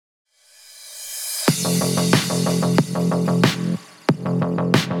Hello,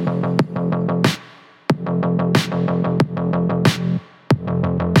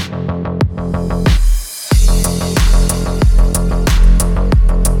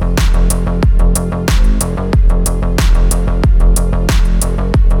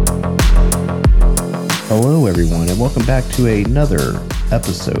 everyone, and welcome back to another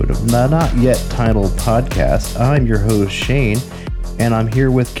episode of the Not Yet Titled Podcast. I'm your host, Shane, and I'm here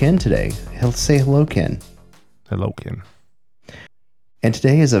with Ken today. He'll say hello, Ken. Hello, Ken. And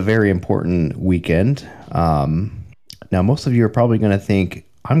today is a very important weekend. Now, most of you are probably going to think,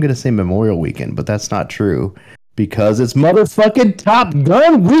 I'm going to say Memorial Weekend, but that's not true because it's motherfucking Top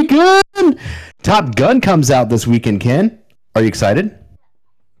Gun weekend! Top Gun comes out this weekend, Ken. Are you excited?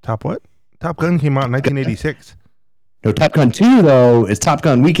 Top what? Top Gun came out in 1986. No, Top Gun 2, though, is Top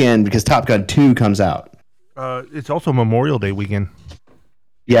Gun weekend because Top Gun 2 comes out. It's also Memorial Day weekend.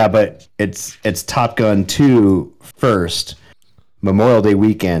 Yeah, but it's Top Gun 2 first, Memorial Day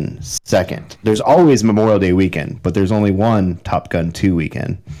weekend second. There's always Memorial Day weekend, but there's only one Top Gun 2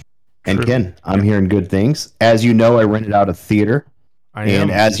 weekend. And True. Ken, I'm hearing good things. As you know, I rented out a theater.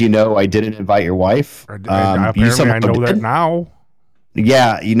 And as you know, I didn't invite your wife. Apparently, I know that now.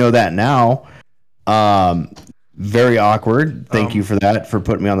 Yeah, you know that now. Very awkward. Thank you for that, for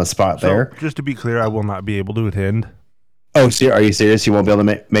putting me on the spot there. Just to be clear, I will not be able to attend. Oh, are you serious? You won't be able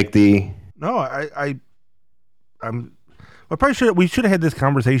to make the... No, I'm... We should have had this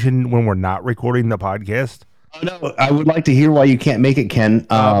conversation when we're not recording the podcast. Oh, no, I would like to hear why you can't make it, Ken.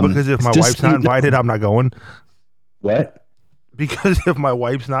 Because if my wife's not invited, I'm not going. What? Because if my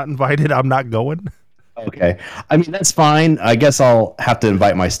wife's not invited, I'm not going. Okay. I mean, that's fine. I guess I'll have to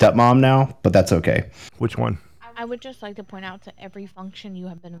invite my stepmom now, but that's okay. Which one? I would just like to point out to every function you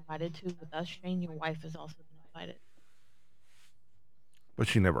have been invited to with us, Shane, your wife has also been invited. But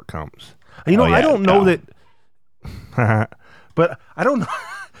she never comes. You know, I don't know that... but I don't know...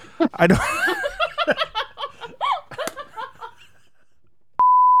 I don't...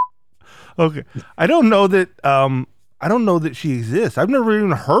 Okay. I don't know that she exists. I've never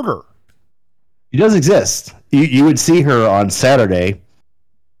even heard her. She does exist. You would see her on Saturday,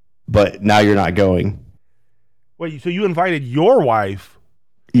 but now you're not going. Wait, so you invited your wife?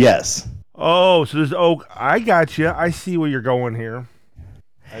 Yes. Oh, so I got you. I see where you're going here.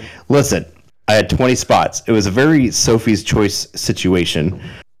 Listen, I had 20 spots. It was a very Sophie's Choice situation.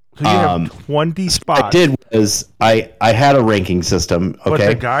 So you have 20 spots. What I did was I had a ranking system. Okay. But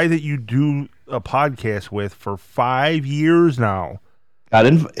the guy that you do a podcast with for 5 years now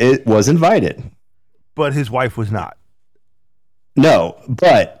it was invited. But his wife was not. No,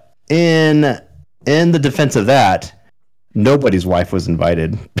 but in the defense of that, nobody's wife was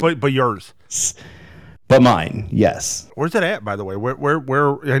invited. But yours. But mine, yes. Where's that at, by the way?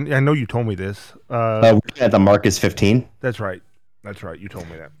 Where? I know you told me this. We're at the Marcus 15. That's right. You told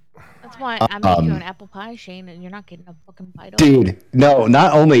me that. That's why I made you an apple pie, Shane, and you're not getting a fucking bite. Dude, no.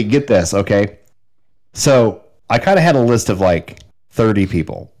 Not only get this, okay. So I kind of had a list of like 30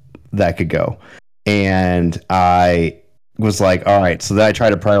 people that could go. And I was like, all right, so then I try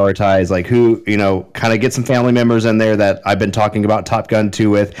to prioritize like who, kind of get some family members in there that I've been talking about Top Gun 2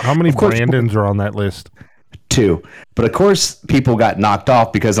 with. How many Brandons are on that list? 2. But of course, people got knocked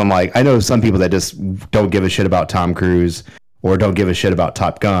off because I'm like, I know some people that just don't give a shit about Tom Cruise or don't give a shit about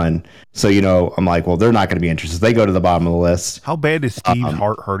Top Gun. So, I'm like, well, they're not going to be interested. They go to the bottom of the list. How bad is Steve's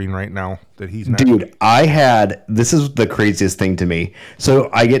heart hurting right now that he's not? Dude, this is the craziest thing to me.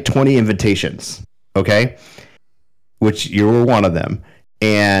 So I get 20 invitations, okay? Which you were one of them.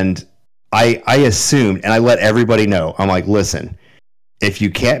 And I assumed, and I let everybody know. I'm like, listen, if you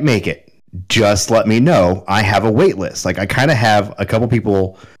can't make it, just let me know. I have a wait list. Like I kind of have a couple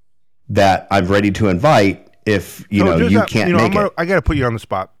people that I'm ready to invite if, you can't make it. I got to put you on the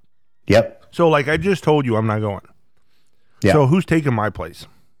spot. Yep. So like I just told you I'm not going. Yeah. So who's taking my place?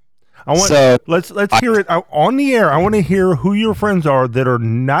 Let's hear it on the air. I want to hear who your friends are that are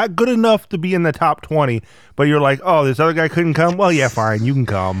not good enough to be in the top 20, but you're like, oh, this other guy couldn't come. Well, yeah, fine, you can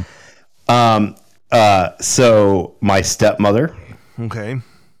come. So my stepmother. Okay.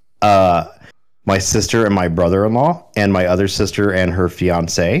 My sister and my brother-in-law, and my other sister and her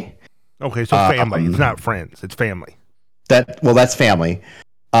fiance. Okay, so family. It's not friends. It's family. That's family.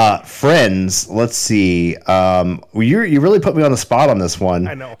 Friends. Let's see. You really put me on the spot on this one.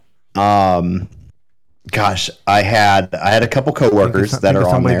 I know. Gosh, I had a couple coworkers that are on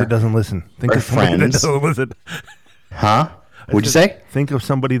there. Somebody that doesn't listen. Think of somebody that doesn't listen. Huh? What'd you say? Think of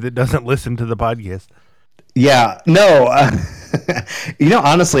somebody that doesn't listen to the podcast. Yeah. No.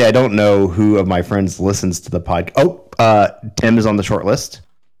 Honestly, I don't know who of my friends listens to the podcast. Oh, Tim is on the short list.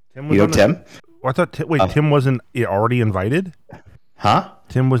 Tim? Well, I thought Tim wasn't already invited. Huh?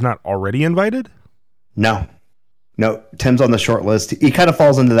 Tim was not already invited? No, Tim's on the short list. He kind of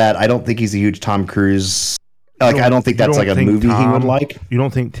falls into that. I don't think he's a huge Tom Cruise. I don't think that's like a movie he would like. You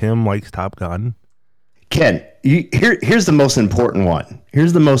don't think Tim likes Top Gun? Ken, here's the most important one.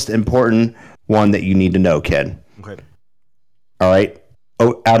 Here's the most important one that you need to know, Ken. Okay. All right.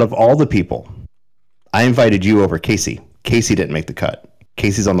 Oh, out of all the people, I invited you over Casey. Casey didn't make the cut.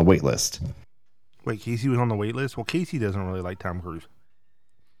 Casey's on the wait list. Wait, Casey was on the wait list? Well, Casey doesn't really like Tom Cruise.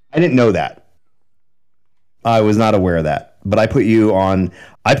 I didn't know that. I was not aware of that. But I put you on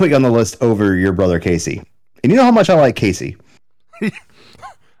the list over your brother Casey. And you know how much I like Casey. I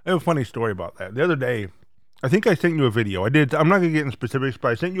have a funny story about that. The other day, I think I sent you a video. I did. I'm not going to get in specifics, but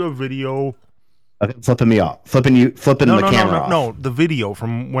I sent you a video. Flipping me off. Flipping the camera off. No, the video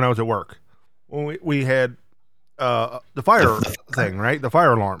from when I was at work. When we had the fire thing, right? The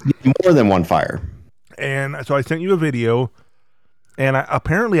fire alarm. More than one fire. And so I sent you a video, and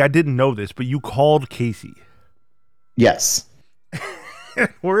apparently I didn't know this, but you called Casey. Yes.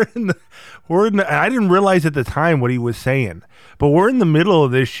 We're in the, I didn't realize at the time what he was saying, but we're in the middle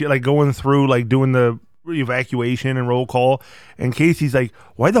of this shit, like going through, like doing the evacuation and roll call, and Casey's like,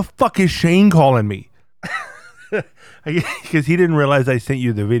 "Why the fuck is Shane calling me?" Because he didn't realize I sent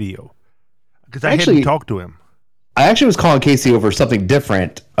you the video. Because I hadn't talked to him. I actually was calling Casey over something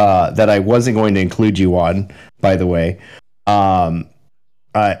different that I wasn't going to include you on, by the way. I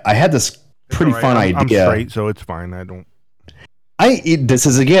had this pretty fun idea. I'm straight, so it's fine. This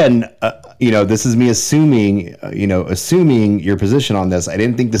is again, this is me assuming your position on this. I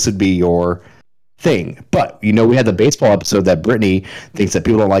didn't think this would be your thing, but we had the baseball episode that Brittany thinks that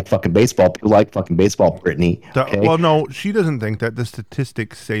people don't like fucking baseball. People like fucking baseball, Brittany. Okay? Well, no, she doesn't think that. The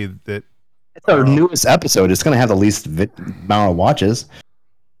statistics say that it's our newest episode. It's going to have the least amount of watches.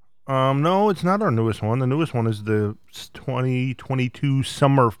 No, it's not our newest one. The newest one is the 2022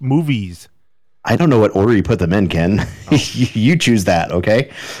 summer movies. I don't know what order you put them in, Ken. Oh. You choose that,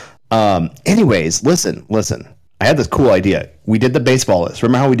 okay? Anyways, listen. I had this cool idea. We did the baseball list.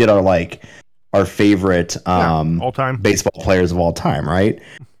 Remember how we did our favorite all-time baseball players of all time, right?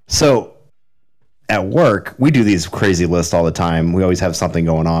 So at work, we do these crazy lists all the time. We always have something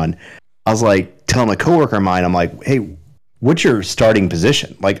going on. I was like telling a coworker of mine, I'm like, hey, what's your starting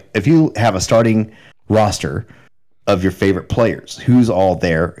position? Like, if you have a starting roster of your favorite players, who's all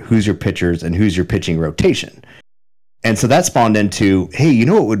there, who's your pitchers, and who's your pitching rotation? And so that spawned into, hey, you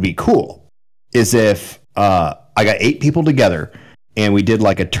know what would be cool is if I got 8 people together and we did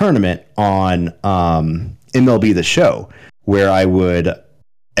like a tournament on MLB The Show where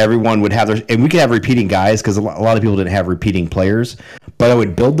everyone would have and we could have repeating guys because a lot of people didn't have repeating players, but I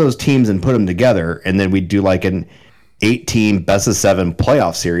would build those teams and put them together, and then we'd do like an 8-team best of 7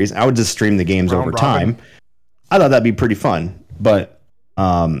 playoff series. I would just stream the games over time. I thought that'd be pretty fun, but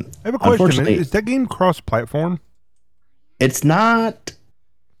I have a question. Is that game cross-platform? It's not.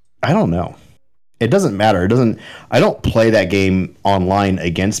 I don't know. It doesn't matter. I don't play that game online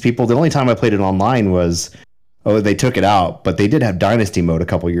against people. The only time I played it online was, they took it out, but they did have Dynasty mode a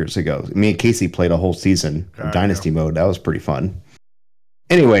couple years ago. Me and Casey played a whole season of Dynasty mode. That was pretty fun.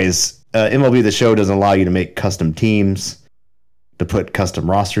 Anyways, MLB The Show doesn't allow you to make custom teams, to put custom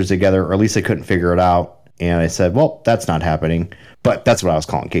rosters together, or at least I couldn't figure it out. And I said, well, that's not happening. But that's what I was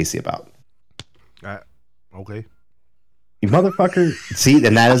calling Casey about. Okay. You motherfucker. See,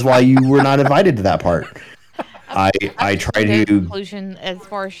 and that is why you were not invited to that part. I try to... conclusion, as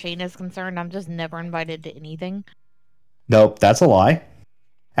far as Shane is concerned, I'm just never invited to anything. Nope, that's a lie.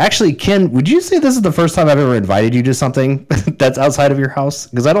 Actually, Ken, would you say this is the first time I've ever invited you to something that's outside of your house?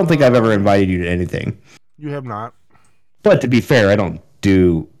 Because I don't think I've ever invited you to anything. You have not. But to be fair, I don't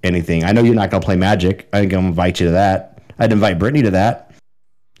do anything. I know you're not going to play Magic. I think I'm going to invite you to that. I'd invite Brittany to that.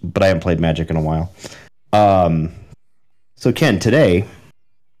 But I haven't played Magic in a while. So, Ken, today...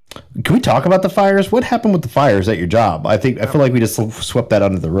 Can we talk about the fires? What happened with the fires at your job? I feel like we just swept that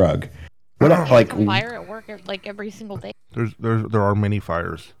under the rug. Fire at work every single day. There are many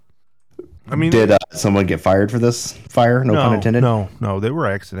fires. I mean, did someone get fired for this fire? No pun intended. No, they were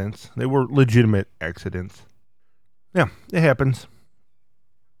accidents. They were legitimate accidents. Yeah, it happens.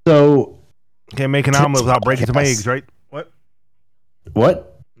 So can't make an omelet without breaking some eggs, right?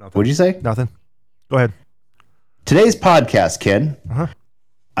 What? Nothing. What'd you say? Nothing. Go ahead. Today's podcast, Ken.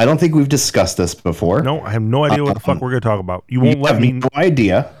 I don't think we've discussed this before. No, I have no idea what the fuck we're going to talk about. You won't let me. No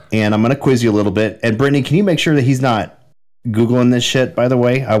idea, and I'm going to quiz you a little bit. And Brittany, can you make sure that he's not Googling this shit, by the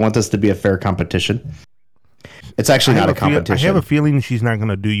way? I want this to be a fair competition. It's actually not a competition. I have a feeling she's not going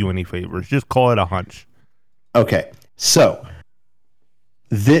to do you any favors. Just call it a hunch. Okay, so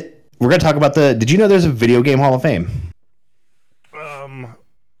we're gonna talk about the. Did you know there's a video game Hall of Fame?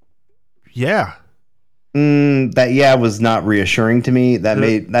 Yeah. That was not reassuring to me. That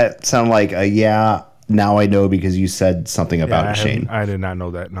made that sound like a yeah. Now I know because you said something about it, Shane. I did not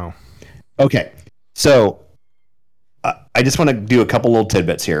know that. No. Okay, so I just want to do a couple little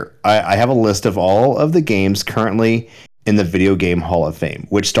tidbits here. I have a list of all of the games currently in the Video Game Hall of Fame,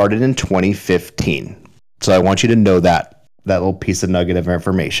 which started in 2015. So I want you to know that little piece of nugget of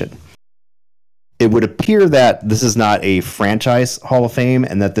information. It would appear that this is not a franchise Hall of Fame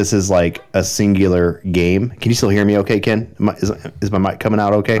and that this is like a singular game. Can you still hear me okay, Ken? Is my mic coming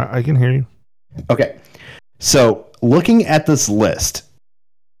out okay? I can hear you. Okay. So looking at this list,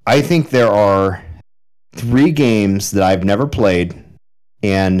 I think there are 3 games that I've never played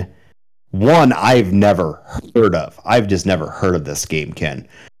and one I've never heard of. I've just never heard of this game, Ken.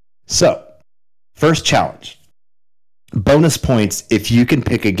 So, first challenge. Bonus points if you can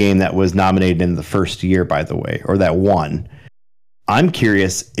pick a game that was nominated in the first year, by the way, or that won. I'm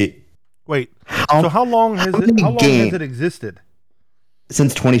curious. How long has it existed?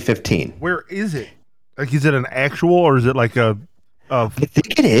 Since 2015. Where is it? Like, is it an actual or is it like a? I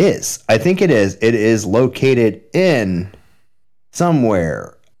think it is. It is located in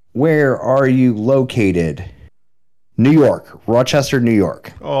somewhere. Where are you located? New York, Rochester, New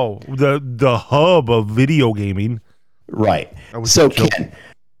York. Oh, the hub of video gaming. Right. So, Ken,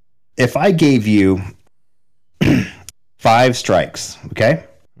 if I gave you 5 strikes, okay?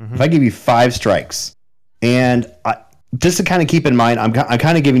 Mm-hmm. If I give you 5 strikes, and just to kind of keep in mind, I'm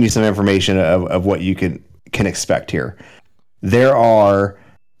kind of giving you some information of what you can expect here. There are,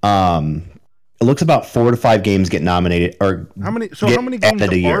 it looks about 4 to 5 games get nominated. Or how many games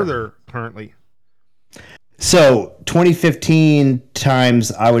are there currently? So 2015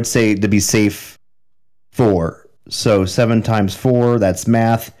 times, I would say to be safe, 4. So 7 times 4, that's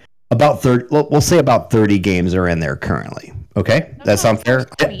math. About 30. We'll say about 30 games are in there currently. Okay, that sound fair?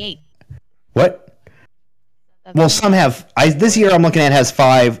 28. What? Well, some have. This year I'm looking at has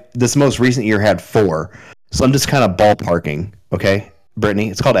 5. This most recent year had 4. So I'm just kind of ballparking. Okay, Brittany.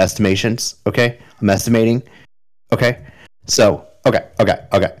 It's called estimations. Okay, I'm estimating. Okay, so okay.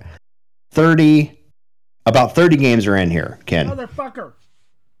 30. About 30 games are in here, Ken. Motherfucker.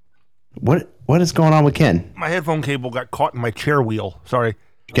 What is going on with Ken? My headphone cable got caught in my chair wheel. Sorry.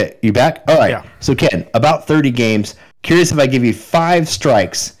 Okay, you back? All right. Yeah. So Ken, about 30 games. Curious if I give you 5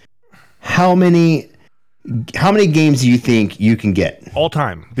 strikes, how many games do you think you can get? All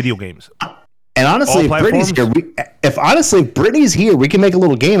time video games. And honestly, if Brittany's here, we can make a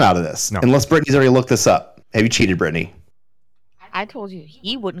little game out of this. No. Unless Brittany's already looked this up. Have you cheated, Brittany? I told you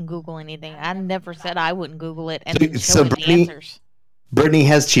he wouldn't Google anything. I never said I wouldn't Google it and then show him the answers. Brittany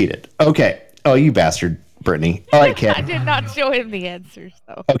has cheated. Okay. Oh, you bastard, Brittany. All right, Ken. I did not show him the answers,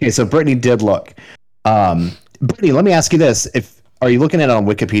 though. Okay, so Brittany did look. Brittany, let me ask you this: are you looking at it on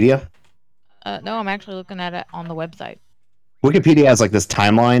Wikipedia? No, I'm actually looking at it on the website. Wikipedia has like this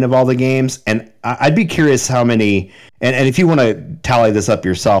timeline of all the games, and I'd be curious how many. And if you want to tally this up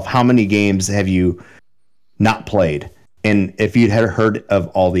yourself, how many games have you not played? And if you'd had heard of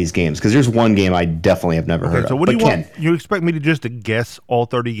all these games, because there's one game I definitely have never heard of. So what do you want? You expect me to just guess all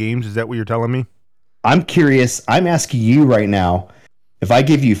 30 games? Is that what you're telling me? I'm curious. I'm asking you right now, if I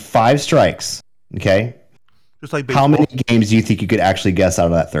give you 5 strikes, okay? Just like baseball. How many games do you think you could actually guess out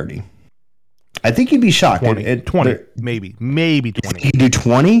of that 30? I think you'd be shocked. 20, maybe 20. You can do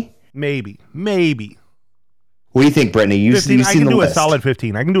 20? Maybe. What do you think, Brittany? You've seen the list. I can do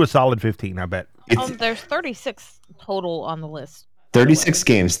a solid 15, I bet. There's 36 total on the list. 36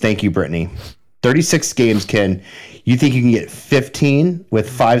 games. Thank you, Brittany. 36 games, Ken. You think you can get 15 with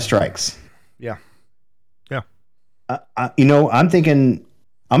 5 strikes? Yeah. I'm thinking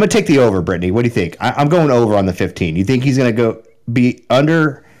I'm going to take the over, Brittany. What do you think? I'm going over on the 15. You think he's going to be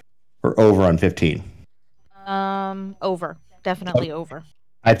under or over on 15? Over. Definitely over.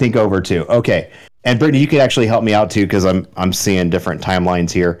 I think over too. Okay. And Brittany, you could actually help me out too, because I'm seeing different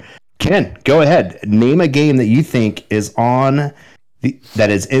timelines here. Ken, go ahead. Name a game that you think is that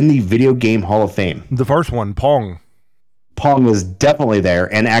is in the Video Game Hall of Fame. The first one, Pong. Pong was definitely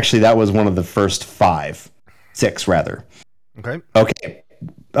there, and actually that was one of the first 6 rather. Okay.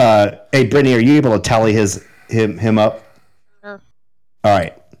 Hey, Brittany, are you able to tally him up? Sure. All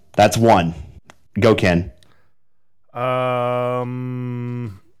right, that's 1. Go, Ken. So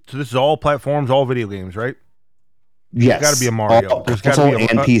this is all platforms, all video games, right? Yes. There's got to be a Mario. There's got to be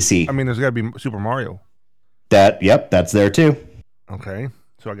and PC. There's got to be Super Mario. That's there too. Okay.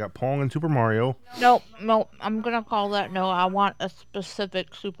 So I got Pong and Super Mario. No, I'm going to call that no. I want a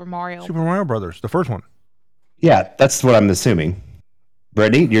specific Super Mario. Super Mario Brothers, the first one. Yeah, that's what I'm assuming.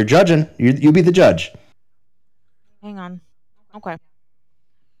 Brittany, you're judging. You be the judge. Hang on. Okay.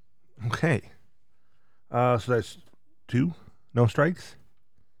 Okay. So that's 2. No strikes.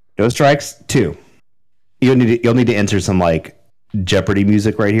 No strikes. 2. You'll need to enter some like Jeopardy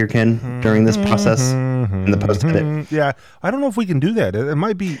music right here, Ken, during this process in the post edit. Yeah, I don't know if we can do that. It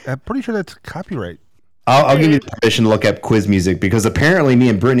might be. I'm pretty sure that's copyright. I'll give you the permission to look up quiz music because apparently me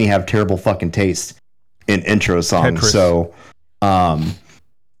and Brittany have terrible fucking taste in intro songs. Tetris. So,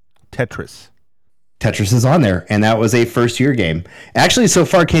 Tetris is on there, and that was a first year game. Actually, so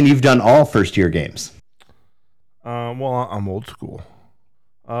far, Ken, you've done all first year games. Well, I'm old school.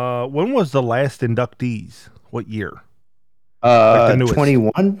 When was the last inductees? What year?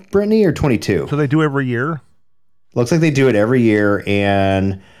 21, Brittany, or 22? So they do every year? Looks like they do it every year,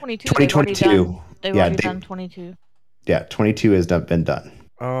 and 2022. They've already done 22. Yeah, 22 has been done.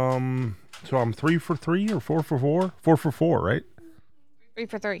 So I'm 3 for 3 or 4 for 4? 4 for 4, right? 3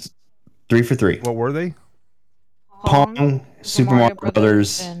 for 3. 3 for 3. What were they? Pong, Super Mario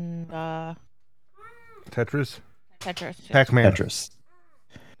Brothers, and Tetris, Pac-Man. Tetris.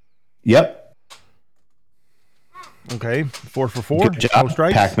 Yep. Okay, 4 for 4. Good job, no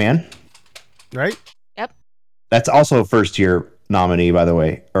strikes. Pac-Man. Right? Yep. That's also a first year nominee, by the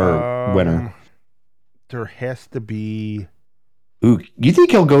way, or winner. There has to be. Ooh, you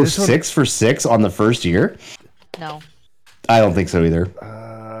think he'll go 6 for 6 on the first year? No. I don't think so either.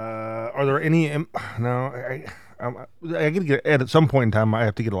 Are there any? No, I gotta get at some point in time. I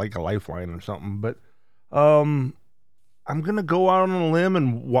have to get like a lifeline or something. But I'm gonna go out on a limb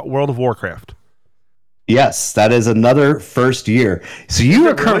and World of Warcraft. Yes, that is another first year. So you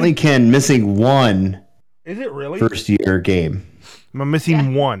are currently, Ken, missing one. Is it really first year game? I'm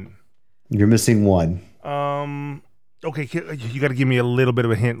missing one. You're missing one. Okay, you got to give me a little bit of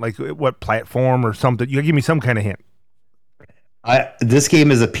a hint, like what platform or something. You got to give me some kind of hint. This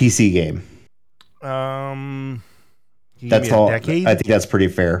game is a PC game. That's all. Decade? I think that's pretty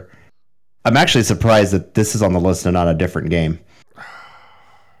fair. I'm actually surprised that this is on the list and not a different game.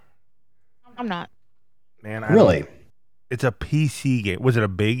 I'm not. Man, really? It's a PC game. Was it a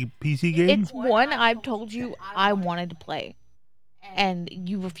big PC game? It's one I've told you I wanted to play, and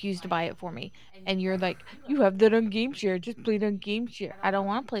you refused to buy it for me. And you're like, you have that on GameShare. Just play it on GameShare. I don't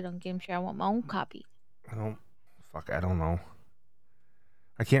want to play it on GameShare. I want my own copy. I don't know.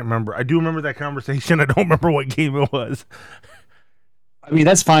 I can't remember. I do remember that conversation. I don't remember what game it was. I mean,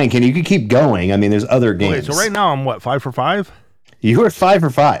 that's fine, Ken. You can keep going. I mean, there's other games. Okay, so right now I'm what, 5 for 5? You were 5 for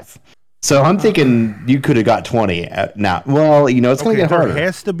 5. So I'm thinking you could have got 20 now. Well, it's going to get harder. There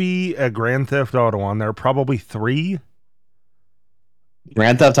has to be a Grand Theft Auto on there. Probably 3.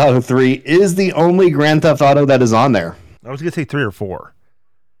 Grand Theft Auto 3 is the only Grand Theft Auto that is on there. I was going to say 3 or 4.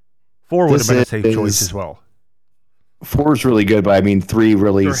 4 would have been a safe choice as well. 4 is really good, but I mean 3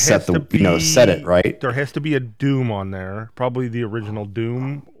 really set it, right? There has to be a Doom on there. Probably the original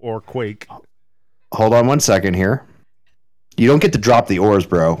Doom or Quake. Hold on one second here. You don't get to drop the ores,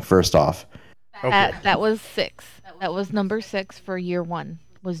 bro, first off. Okay. That was 6. That was number 6 for year 1.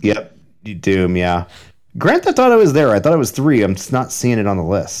 Was Doom. Yep, Doom, yeah. Grand Theft Auto is there. I thought it was 3. I'm just not seeing it on the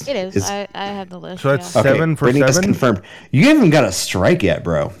list. It is. I have the list. So that's 7 for 7? Just confirmed. You haven't got a strike yet,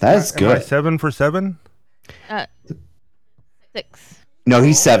 bro. That's good. Am I 7 for 7? 6. No,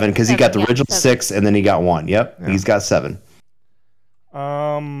 he's 7 because he got the original 6 and then he got 1. Yep, yeah. He's got 7.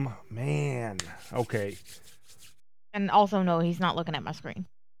 Man. Okay. And also, no, he's not looking at my screen.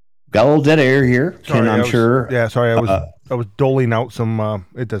 Got a little dead air here. Sorry, I'm sure. Yeah, sorry. I was doling out some.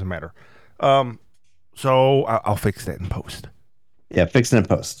 It doesn't matter. So I'll fix that in post. Yeah, fix it in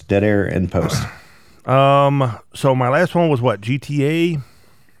post. Dead air in post. So my last one was what? GTA.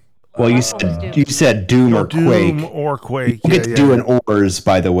 Well, you said Doom or Quake. Doom or Quake. You get to do an ors,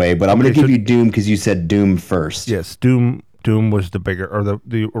 by the way, but I'm going to give you Doom because you said Doom first. Yes, Doom was the bigger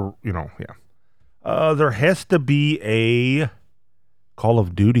yeah. There has to be a Call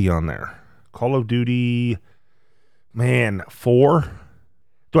of Duty on there. Call of Duty, 4.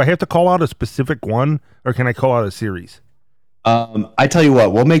 Do I have to call out a specific one, or can I call out a series? I tell you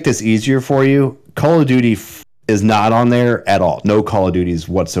what, we'll make this easier for you. Call of Duty is not on there at all. No Call of Duties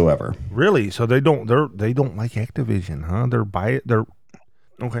whatsoever. Really? So they don't like Activision, huh? They're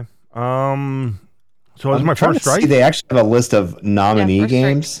okay. So as my first strike, they actually have a list of nominee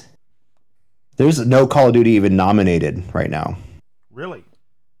games. Strike. There's no Call of Duty even nominated right now. Really?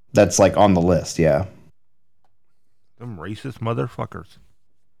 That's like on the list, yeah. Them racist motherfuckers.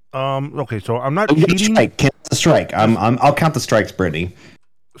 Okay, so I'm not cheating. Count the strike. I'll count the strikes, Brittany.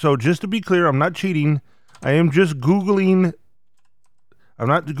 So just to be clear, I'm not cheating. I am just Googling. I'm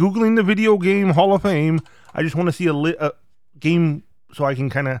not Googling the Video Game Hall of Fame. I just want to see a game so I can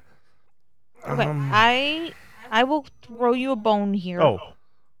kind of. Okay, I will throw you a bone here. Oh,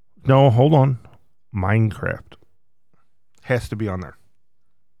 no, hold on. Minecraft has to be on there.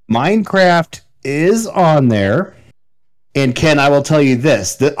 Minecraft is on there. And Ken, I will tell you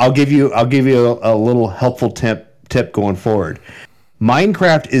this. I'll give you a little helpful tip going forward.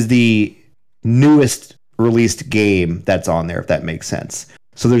 Minecraft is the newest released game that's on there, if that makes sense.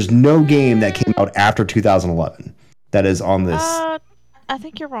 So there's no game that came out after 2011 that is on this. I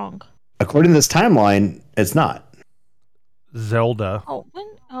think you're wrong. According to this timeline, it's not. Zelda. Oh, when?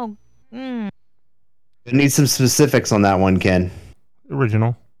 Oh, I need some specifics on that one, Ken.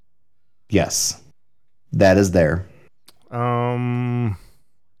 Original. Yes, that is there. Okay,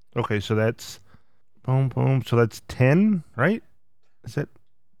 so that's boom. So that's 10, right? Is it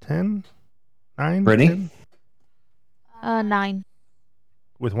 10? 9? Brittany? 10? 9.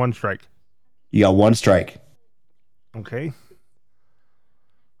 With one strike. You got one strike. Okay.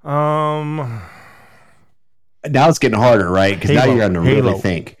 Now it's getting harder, right? Because now you're having to really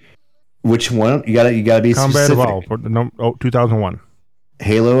think. Which one? You gotta be Combat specific. Evolved. 2001.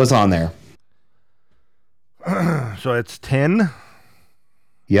 Halo is on there. So it's 10.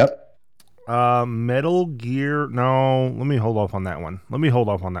 Yep. Metal Gear. No, let me hold off on that one.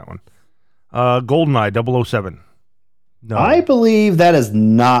 GoldenEye 007. No. I believe that is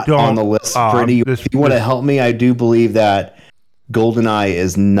not on the list. Brittany, if you want to help me, I do believe that GoldenEye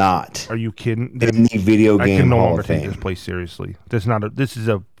is not. Are you kidding? In the video game I can no Hall longer of Fame. take this place seriously. This is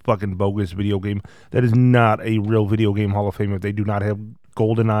a fucking bogus video game. That is not a real video game Hall of Fame if they do not have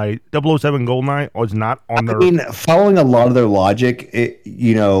GoldenEye. 007 GoldenEye is not on there. I mean, following a lot of their logic,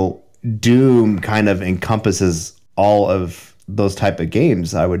 Doom kind of encompasses all of those type of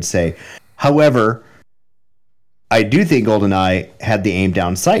games, I would say. However, I do think GoldenEye had the aim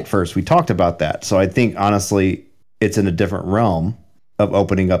down sight first. We talked about that. So I think, honestly, it's in a different realm of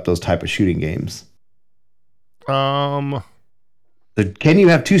opening up those type of shooting games. Can you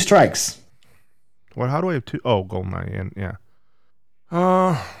have two strikes? What? How do I have two? Oh, GoldenEye, yeah.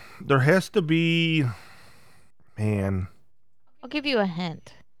 There has to be. Man, I'll give you a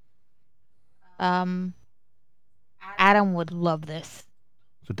hint. Adam would love this.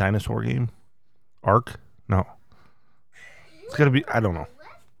 It's a dinosaur game. Ark? No. It's gotta be. I don't know.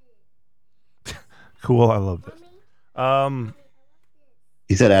 Cool. I love this.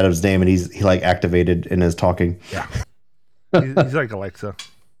 He said Adam's name, and he like activated in his talking. Yeah. He's like Alexa.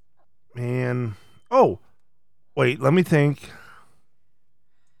 Man. Oh, wait. Let me think.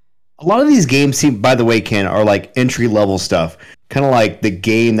 A lot of these games seem, by the way, Ken, are like entry level stuff. Kind of like the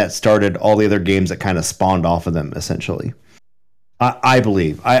game that started all the other games that kind of spawned off of them, essentially. I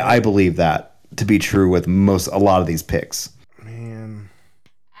believe that to be true with a lot of these picks. Man.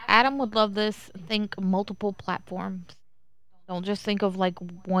 Adam would love this. Think multiple platforms. Don't just think of like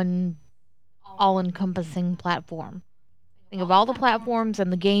one all-encompassing platform. Think of all the platforms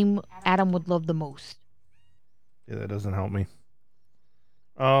and the game Adam would love the most. Yeah, that doesn't help me.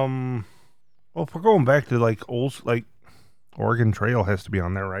 Well, if we're going back to like Oregon Trail has to be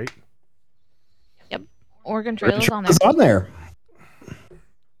on there, right? Yep, Oregon Trail is on there. It's on there.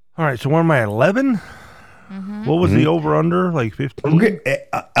 All right, so what am I at? 11? Mm-hmm. What was the over under? Like 15? Okay,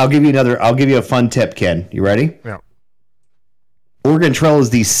 I'll give you a fun tip, Ken. You ready? Yeah. Oregon Trail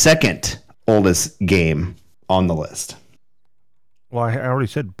is the second oldest game on the list. Well, I already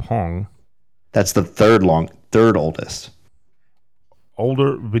said Pong. That's the third oldest.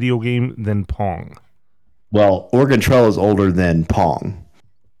 Older video game than Pong. Well, Oregon Trail is older than Pong.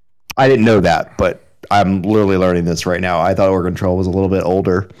 I didn't know that, but I'm literally learning this right now. I thought Oregon Trail was a little bit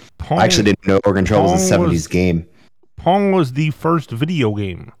older. I actually didn't know Oregon Trail was a 70s game. Pong was the first video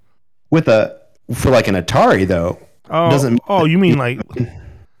game. For like an Atari, though. You mean like...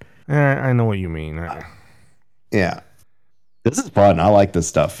 I know what you mean. Yeah. This is fun. I like this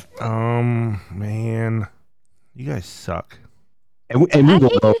stuff. Man. You guys suck. And I gave you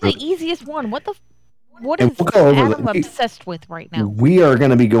the easiest one. What is Adam obsessed with right now? We are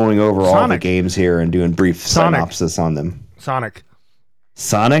going to be going over all the games here and doing brief synopsis on them. Sonic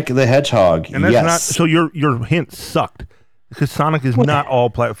the Hedgehog. And that's not so. Your hint sucked because Sonic is not all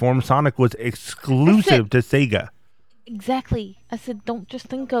platforms. Sonic was exclusive to Sega. Exactly. I said, don't just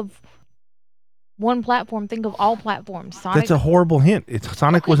think of one platform. Think of all platforms. Sonic. That's a horrible hint.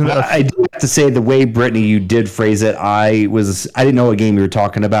 Sonic wasn't. I do have to say the way Brittany you did phrase it. I didn't know what game you were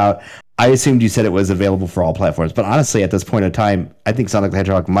talking about. I assumed you said it was available for all platforms, but honestly, at this point in time, I think Sonic the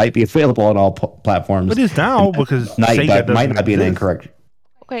Hedgehog might be available on all platforms. It is now because Sega might not be an incorrect.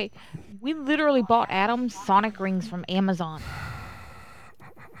 Okay, we literally bought Adam's Sonic rings from Amazon.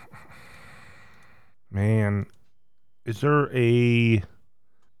 Man, Is there a?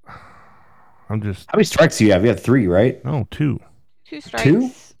 I'm just. How many strikes do you have? You have 3, right? No, 2. 2 strikes.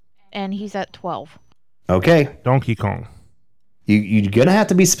 2? And he's at 12. Okay. Donkey Kong. You're gonna have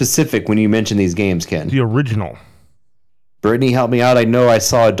to be specific when you mention these games, Ken. The original. Brittany, help me out. I know I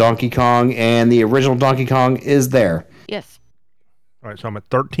saw a Donkey Kong, and the original Donkey Kong is there. Yes. All right, so I'm at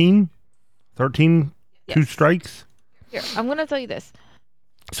 13. 13, Yes. 2 strikes. Here, I'm going to tell you this.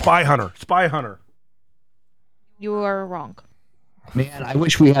 Spy Hunter. You are wrong. Man, I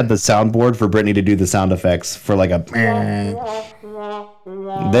wish we had the soundboard for Brittany to do the sound effects for like a.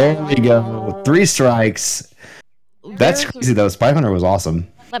 There we go. 3 strikes. That's crazy though. Spy Hunter was awesome.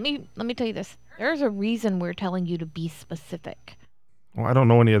 Let me tell you this. There's a reason we're telling you to be specific. Well, I don't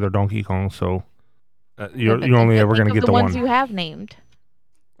know any other Donkey Kong, so you're only ever going to get the ones one. you have named.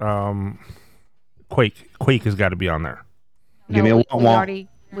 Quake has got to be on there. Give me a womp.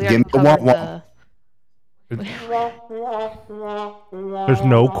 Give me a womp. There's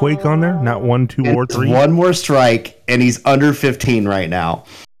no Quake on there? Not 1, 2, or 3? One more strike, and he's under 15 right now.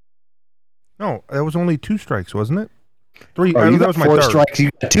 No, that was only 2 strikes, wasn't it? 3. Oh, that was my 4 third. strikes. You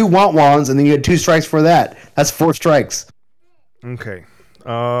got 2 want-wans, and then you had 2 strikes for that. That's 4 strikes. Okay.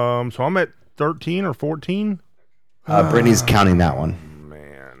 So I'm at 13 or 14? Brittany's counting that one.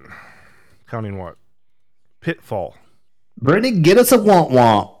 Man. Counting what? Pitfall. Brittany, get us a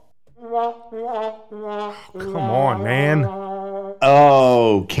want-want. Come on, man.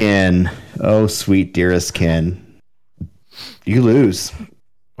 Oh, Ken. Oh, sweet dearest Ken. You lose.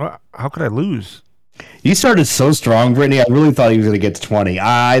 Well, how could I lose? You started so strong, Brittany. I really thought he was going to get to 20.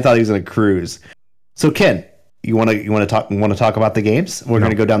 I thought he was going to cruise. So, Ken, you want to talk about the games? We're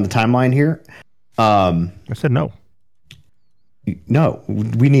going to go down the timeline here. I said no. No,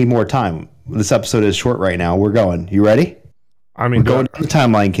 we need more time. This episode is short right now. We're going. You ready? I mean, we're going down the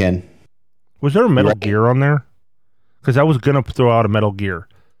timeline, Ken. Was there a Metal Gear on there? Because I was going to throw out a Metal Gear.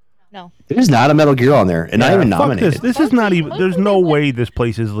 No. There's not a Metal Gear on there, and not even nominated. This is not even. There's no way this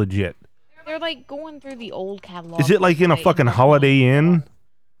place is legit. They're like going through the old catalog. Is it like in a fucking Holiday Inn?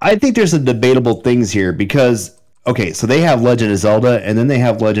 I think there's some debatable things here because, okay, so they have Legend of Zelda, and then they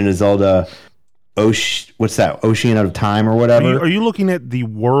have Legend of Zelda. What's that? Ocean of Time or whatever. Are you looking at the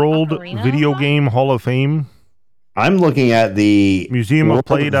World Video Game Hall of Fame? I'm looking at the Museum of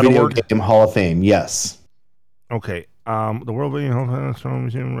Play.org Video Game Hall of Fame. Yes. Okay. The World Video Hall of Fame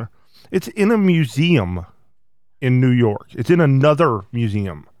Museum. It's in a museum in New York. It's in another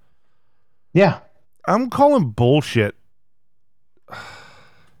museum. Yeah. I'm calling bullshit.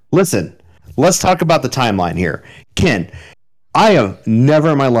 Listen, let's talk about the timeline here. Ken, I have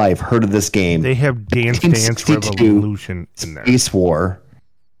never in my life heard of this game. They have Dance Dance Revolution in there. Space War.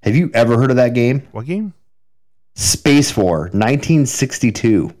 Have you ever heard of that game? What game? Space War,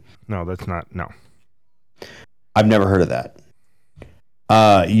 1962. No, that's not. No. I've never heard of that.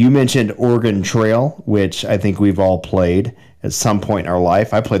 You mentioned Oregon Trail, which I think we've all played at some point in our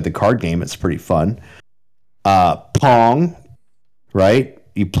life. I played the card game. It's pretty fun. Pong, right?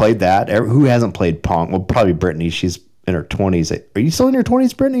 You played that. Who hasn't played Pong? Well, probably Brittany. She's in her 20s. Are you still in your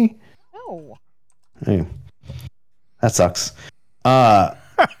 20s, Brittany? No. Hey, that sucks. I'm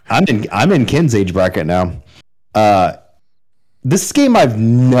in Ken's age bracket now. This game I've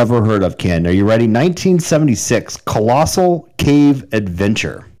never heard of, Ken. Are you ready? 1976, Colossal Cave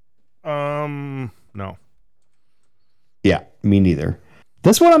Adventure. No. Yeah, me neither.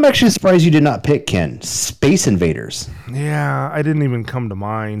 This one I'm actually surprised you did not pick, Ken. Space Invaders. Yeah, I didn't even come to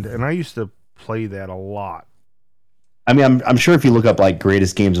mind, and I used to play that a lot. I mean, I'm sure if you look up like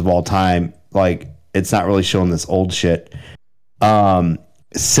greatest games of all time, like it's not really showing this old shit.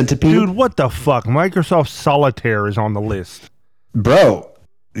 Centipede. Dude, what the fuck? Microsoft Solitaire is on the list. Bro,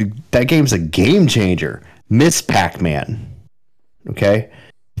 that game's a game changer. Miss Pac-Man. Okay.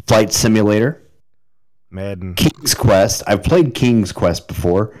 Flight Simulator. Madden. King's Quest. I've played King's Quest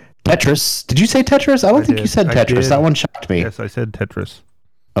before. Tetris. Did you say Tetris? I don't think you said Tetris. That one shocked me. Yes, I said Tetris.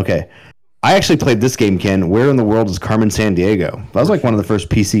 Okay. I actually played this game, Ken. Where in the world is Carmen Sandiego? That was like one of the first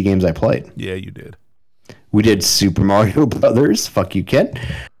PC games I played. Yeah, you did. We did Super Mario Brothers. Fuck you, Ken.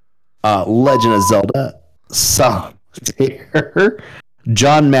 Legend of Zelda. Solitaire.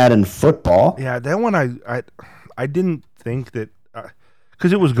 John Madden Football. Yeah, that one I didn't think that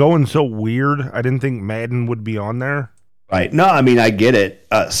because it was going so weird. I didn't think Madden would be on there. Right. No, I mean I get it.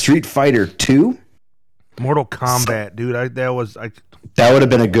 Street Fighter 2. Mortal Kombat, dude. That would have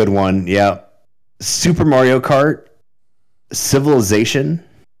been a good one. Yeah. Super Mario Kart. Civilization.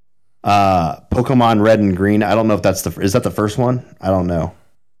 Pokemon Red and Green. I don't know if is that the first one? I don't know.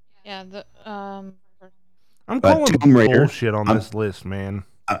 Yeah, I'm calling Tomb Raider bullshit on this list, man.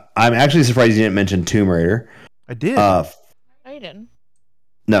 I'm actually surprised you didn't mention Tomb Raider. I did. I didn't.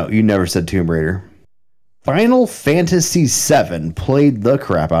 No, you never said Tomb Raider. Final Fantasy VII, played the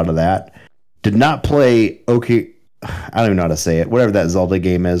crap out of that. Did not play, okay, I don't even know how to say it. Whatever that Zelda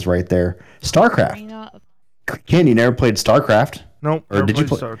game is right there. StarCraft. Ken, you never played StarCraft? Nope. Or did you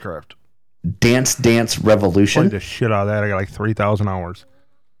play StarCraft? Dance Revolution? Played the shit out of that. I got like 3,000 hours.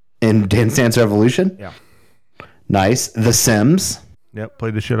 In Dance Revolution? Yeah. Nice. The Sims? Yep,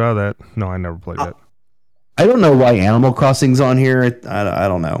 played the shit out of that. No, I never played that. I don't know why Animal Crossing's on here. I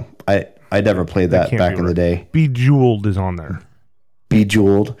don't know. I never played that back in the day. Bejeweled is on there.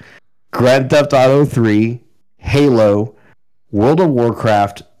 Bejeweled. Grand Theft Auto 3, Halo, World of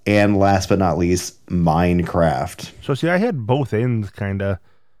Warcraft, and last but not least, Minecraft. So see, I had both ends kind of.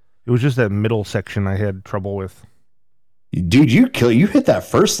 It was just that middle section I had trouble with. Dude, you hit that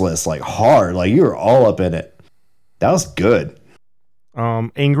first list like hard. Like you were all up in it. That was good.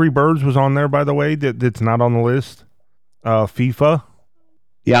 Angry Birds was on there, by the way. That's not on the list. FIFA.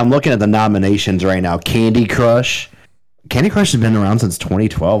 Yeah, I'm looking at the nominations right now. Candy Crush. Candy Crush has been around since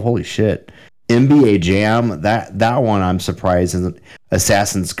 2012. Holy shit. NBA Jam. That one I'm surprised isn't.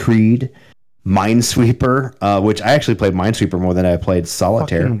 Assassin's Creed. Minesweeper, which I actually played Minesweeper more than I played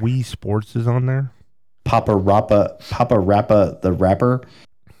Solitaire. Fucking Wii Sports is on there. Papa Rappa the Rapper.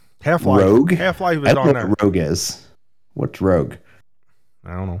 Half-Life. Rogue. Half-Life is I don't on know there. what Rogue is. What's Rogue?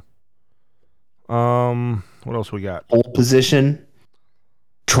 I don't know. What else we got? Pole Position.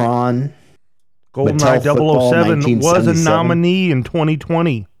 Tron. GoldenEye Football, 007 was a 1977. nominee in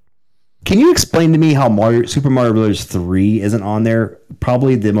 2020. Can you explain to me how Super Mario Bros. 3 isn't on there?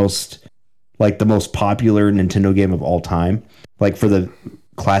 Probably the most popular Nintendo game of all time. Like for the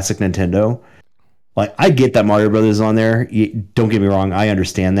classic Nintendo. Like I get that Mario Brothers is on there. Don't get me wrong, I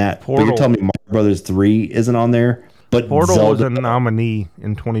understand that. Portal. But you're telling me Mario Brothers 3 isn't on there? But Portal Zelda, was a nominee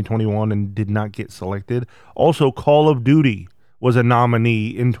in 2021 and did not get selected. Also, Call of Duty was a nominee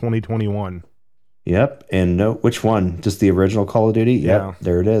in 2021. Yep. And no, which one? Just the original Call of Duty? Yep. Yeah.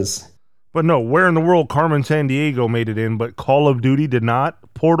 There it is. But no, where in the world Carmen Sandiego made it in, but Call of Duty did not?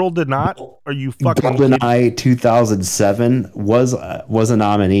 Portal did not? Are you fucking GoldenEye 2007 was a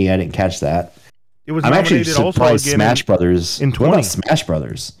nominee. I didn't catch that. It was I'm actually nominated also surprised again Smash Brothers. in What 20. about Smash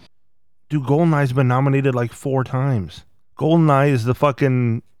Brothers? Dude, GoldenEye's been nominated like 4 times. GoldenEye is the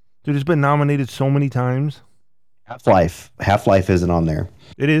fucking... Dude, it's been nominated so many times. Half-Life isn't on there.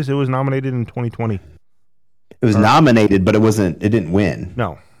 It is. It was nominated in 2020. It was nominated, but it didn't win.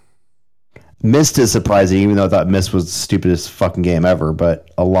 No. Myst is surprising, even though I thought Myst was the stupidest fucking game ever, but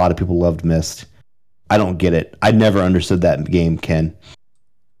a lot of people loved Myst. I don't get it. I never understood that game, Ken.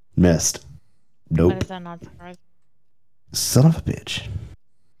 Myst. Nope. Why is that not surprising? Son of a bitch.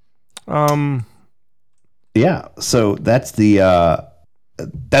 Yeah, so that's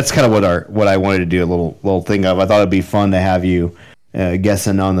that's kind of what I wanted to do, a little thing of. I thought it'd be fun to have you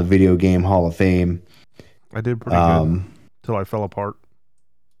guessing on the Video Game Hall of Fame. I did pretty good till I fell apart.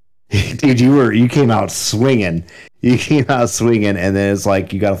 Dude, you came out swinging. You came out swinging, and then it's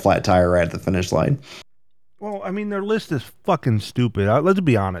like you got a flat tire right at the finish line. Well, I mean, their list is fucking stupid. Let's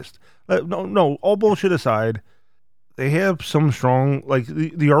be honest. No, all bullshit aside, they have some strong, like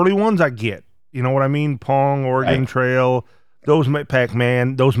the early ones I get. You know what I mean? Pong, Oregon Right. Trail, those make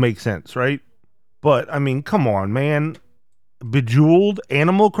Pac-Man, those make sense, right? But I mean, come on, man. Bejeweled,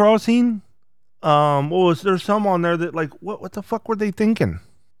 Animal Crossing. There's some on there that like, what the fuck were they thinking?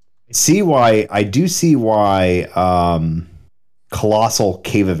 I do see why Colossal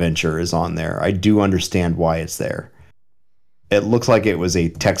Cave Adventure is on there. I do understand why it's there. It looks like it was a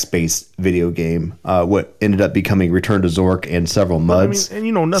text-based video game. What ended up becoming Return to Zork and several muds. I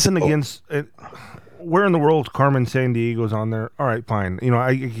mean, and nothing against it. Where in the world Carmen Sandiego's on there? All right, fine.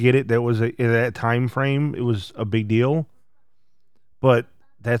 I get it. That was in that time frame. It was a big deal. But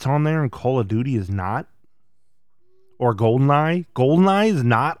that's on there, and Call of Duty is not. Or GoldenEye. GoldenEye is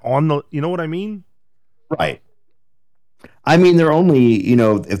not on the. You know what I mean? Right. I mean, they're only,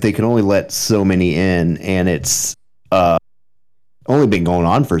 if they can only let so many in, and it's only been going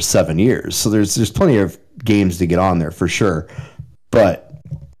on for 7 years. So there's plenty of games to get on there for sure. But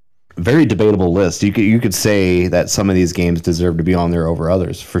very debatable list. You could say that some of these games deserve to be on there over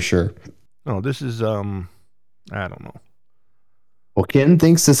others for sure. No, this is I don't know. Well, Ken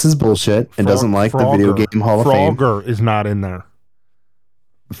thinks this is bullshit and doesn't like the Video Game Hall of Fame. Frogger is not in there.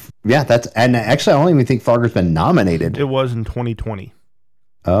 Yeah, and actually I don't even think Frogger's been nominated. It was in 2020.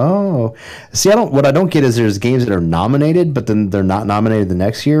 Oh, see, what I don't get is there's games that are nominated, but then they're not nominated the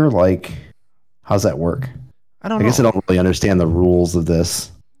next year. Like, how's that work? I don't know. I guess I don't really understand the rules of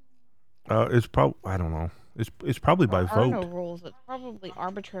this. It's probably, I don't know. It's probably by There are vote. no rules. It's probably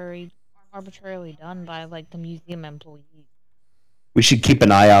arbitrary arbitrarily done by like the museum employees. We should keep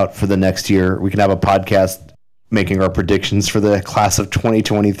an eye out for the next year. We can have a podcast making our predictions for the class of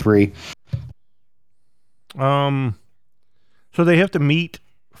 2023. So they have to meet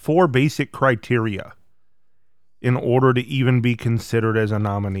 4 basic criteria in order to even be considered as a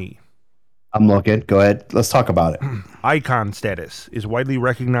nominee. I'm looking. Go ahead. Let's talk about it. Icon status is widely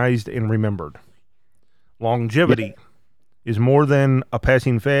recognized and remembered. Longevity is more than a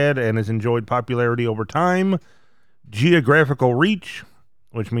passing fad and has enjoyed popularity over time. Geographical reach,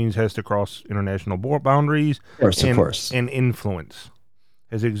 which means has to cross international boundaries. Of course. And influence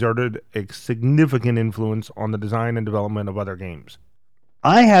has exerted a significant influence on the design and development of other games.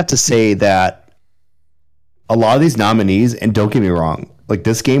 I have to say that a lot of these nominees, and don't get me wrong, like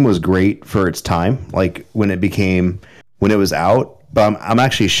this game was great for its time, like when it was out, but I'm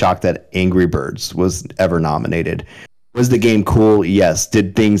actually shocked that Angry Birds was ever nominated. Was the game cool? Yes.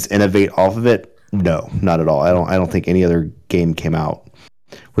 Did things innovate off of it? No, not at all. I don't think any other game came out.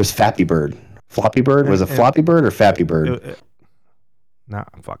 Was Flappy Bird? Floppy Bird? Was it Floppy Bird or Fappy Bird?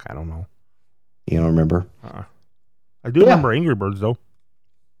 I don't know. You don't remember? I do remember Angry Birds, though.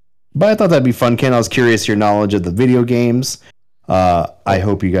 But I thought that'd be fun, Ken. I was curious your knowledge of the video games. I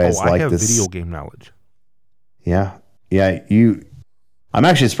hope you guys like this. I have video game knowledge. Yeah. I'm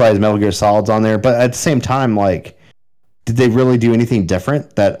actually surprised Metal Gear Solid's on there, but at the same time, like, did they really do anything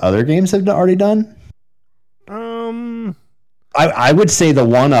different that other games have already done? I would say the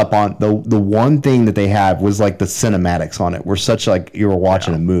one up on the one thing that they have was like the cinematics on it were such like you were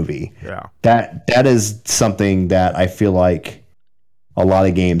watching a movie. Yeah. That is something that I feel like a lot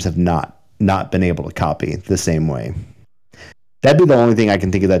of games have not been able to copy the same way. That'd be the only thing I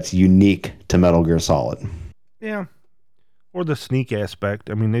can think of that's unique to Metal Gear Solid. Yeah. Or the sneak aspect.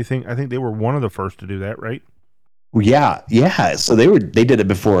 I mean, I think they were one of the first to do that, right? Yeah. So they did it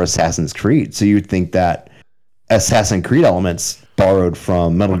before Assassin's Creed. So you'd think that Assassin's Creed elements borrowed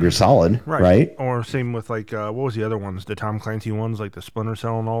from Metal Gear Solid, right? Or same with like what was the other ones? The Tom Clancy ones, like the Splinter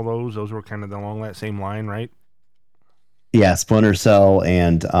Cell and all those. Those were kind of along that same line, right? Yeah, Splinter Cell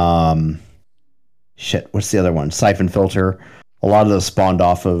and what's the other one? Siphon Filter. A lot of those spawned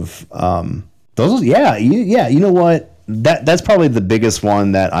off of those. Yeah. You know what? That's probably the biggest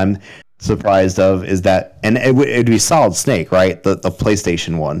one that I'm surprised of is that, and it'd be Solid Snake, right? The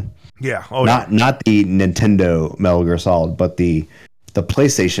PlayStation one. Yeah. Not the Nintendo Metal Gear Solid, but the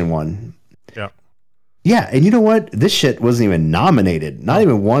PlayStation one. Yeah. Yeah, and you know what? This shit wasn't even nominated. Not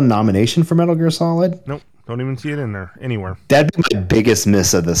even one nomination for Metal Gear Solid. Nope. Don't even see it in there anywhere. That'd be my biggest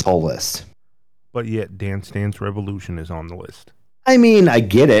miss of this whole list. But yet, Dance Dance Revolution is on the list. I mean, I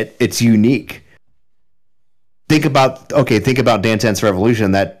get it. It's unique. Think about Dance Dance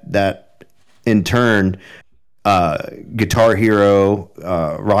Revolution. That in turn, Guitar Hero,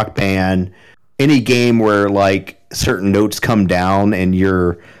 Rock Band, any game where like certain notes come down and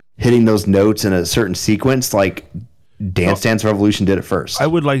you're hitting those notes in a certain sequence, like Dance Dance Revolution did it first. I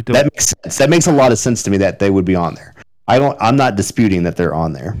would like to. That makes sense. That makes a lot of sense to me that they would be on there. I'm not disputing that they're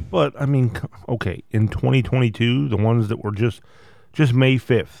on there. But I mean, okay, in 2022, the ones that were just May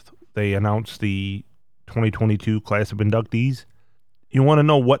 5th, they announced the 2022 class of inductees. You want to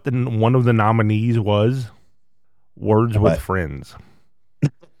know what one of the nominees was? Words with Friends.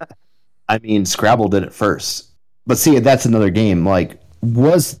 I mean, Scrabble did it first. But see, that's another game. Like,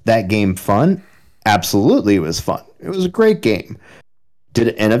 was that game fun? Absolutely, it was fun. It was a great game. Did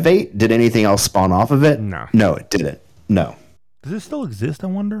it innovate? Did anything else spawn off of it? No, it didn't. No. Does it still exist, I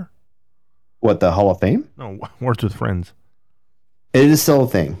wonder? What, the Hall of Fame? No, Words with Friends. It is still a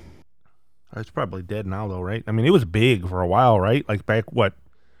thing. It's probably dead now, though, right? I mean, it was big for a while, right? Like back,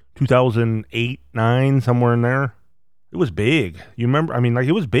 2008, 9, somewhere in there? It was big. You remember? I mean, like,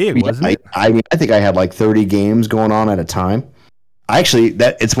 it was big, wasn't it? I think I had like 30 games going on at a time. Actually,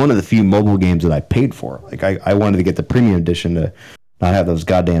 it's one of the few mobile games that I paid for. Like, I wanted to get the premium edition to not have those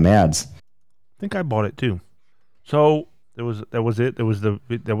goddamn ads. I think I bought it, too. So, that was it. That was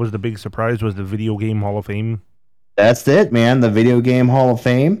the big surprise, was the Video Game Hall of Fame. That's it, man. The Video Game Hall of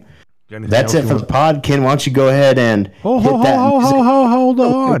Fame. That's it for the pod. Ken, why don't you go ahead and hold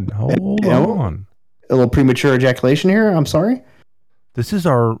on. A little premature ejaculation here. I'm sorry. This is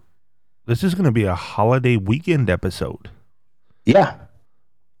going to be a holiday weekend episode. Yeah.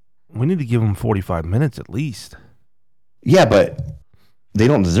 We need to give them 45 minutes at least. Yeah, but they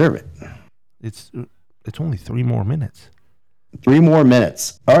don't deserve it. It's only 3 more minutes. 3 more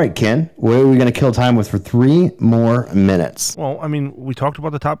minutes. All right, Ken. What are we going to kill time with for 3 more minutes? Well, I mean, we talked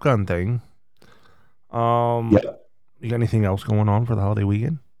about the Top Gun thing. Yep. You got anything else going on for the holiday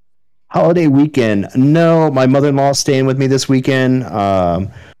weekend? Holiday weekend? No, my mother-in-law is staying with me this weekend.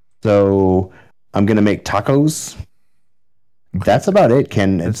 So I'm gonna make tacos. That's about it,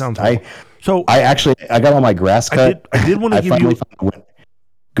 Ken. That sounds I got all my grass cut. I did want to give you.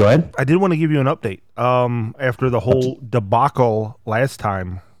 Go ahead. I did want to give you an update. After the whole debacle last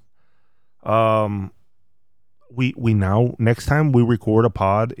time, we now next time we record a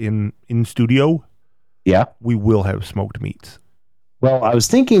pod in studio, yeah, we will have smoked meats. Well, I was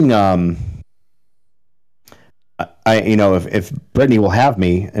thinking, if Brittany will have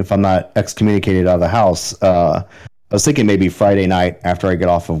me, if I'm not excommunicated out of the house, I was thinking maybe Friday night after I get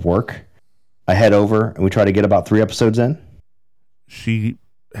off of work, I head over and we try to get about 3 episodes in. She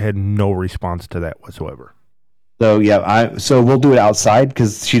had no response to that whatsoever. So yeah, so we'll do it outside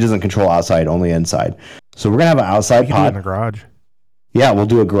because she doesn't control outside, only inside. So we're gonna have an outside pod in the garage. Yeah, we'll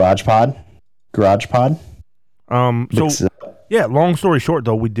do a garage pod. So yeah, long story short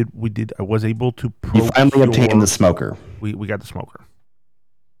though, we did. I was able to. You finally obtained the smoker. We got the smoker.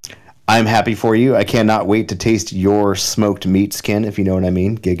 I'm happy for you. I cannot wait to taste your smoked meat skin, if you know what I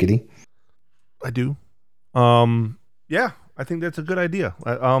mean. Giggity. I do. Yeah, I think that's a good idea.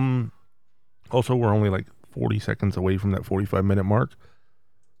 Also, we're only like 40 seconds away from that 45-minute mark.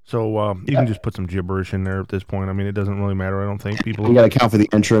 So you can just put some gibberish in there at this point. I mean, it doesn't really matter. I don't think people. You got to count for the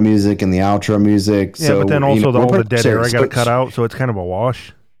intro music and the outro music. Yeah, but then also all the dead air I got to cut out, so it's kind of a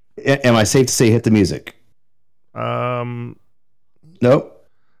wash. Am I safe to say hit the music? Nope.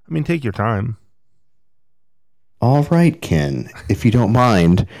 I mean, take your time. All right, Ken. If you don't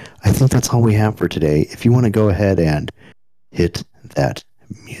mind, I think that's all we have for today. If you want to go ahead and hit that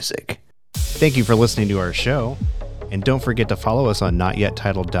music. Thank you for listening to our show. And don't forget to follow us on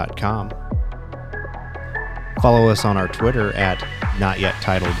notyettitled.com. Follow us on our Twitter at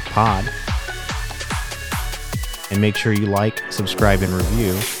notyetitledpod. And make sure you like, subscribe, and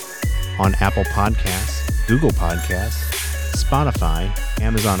review on Apple Podcasts, Google Podcasts, Spotify,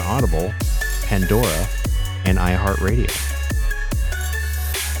 Amazon Audible, Pandora, and iHeartRadio.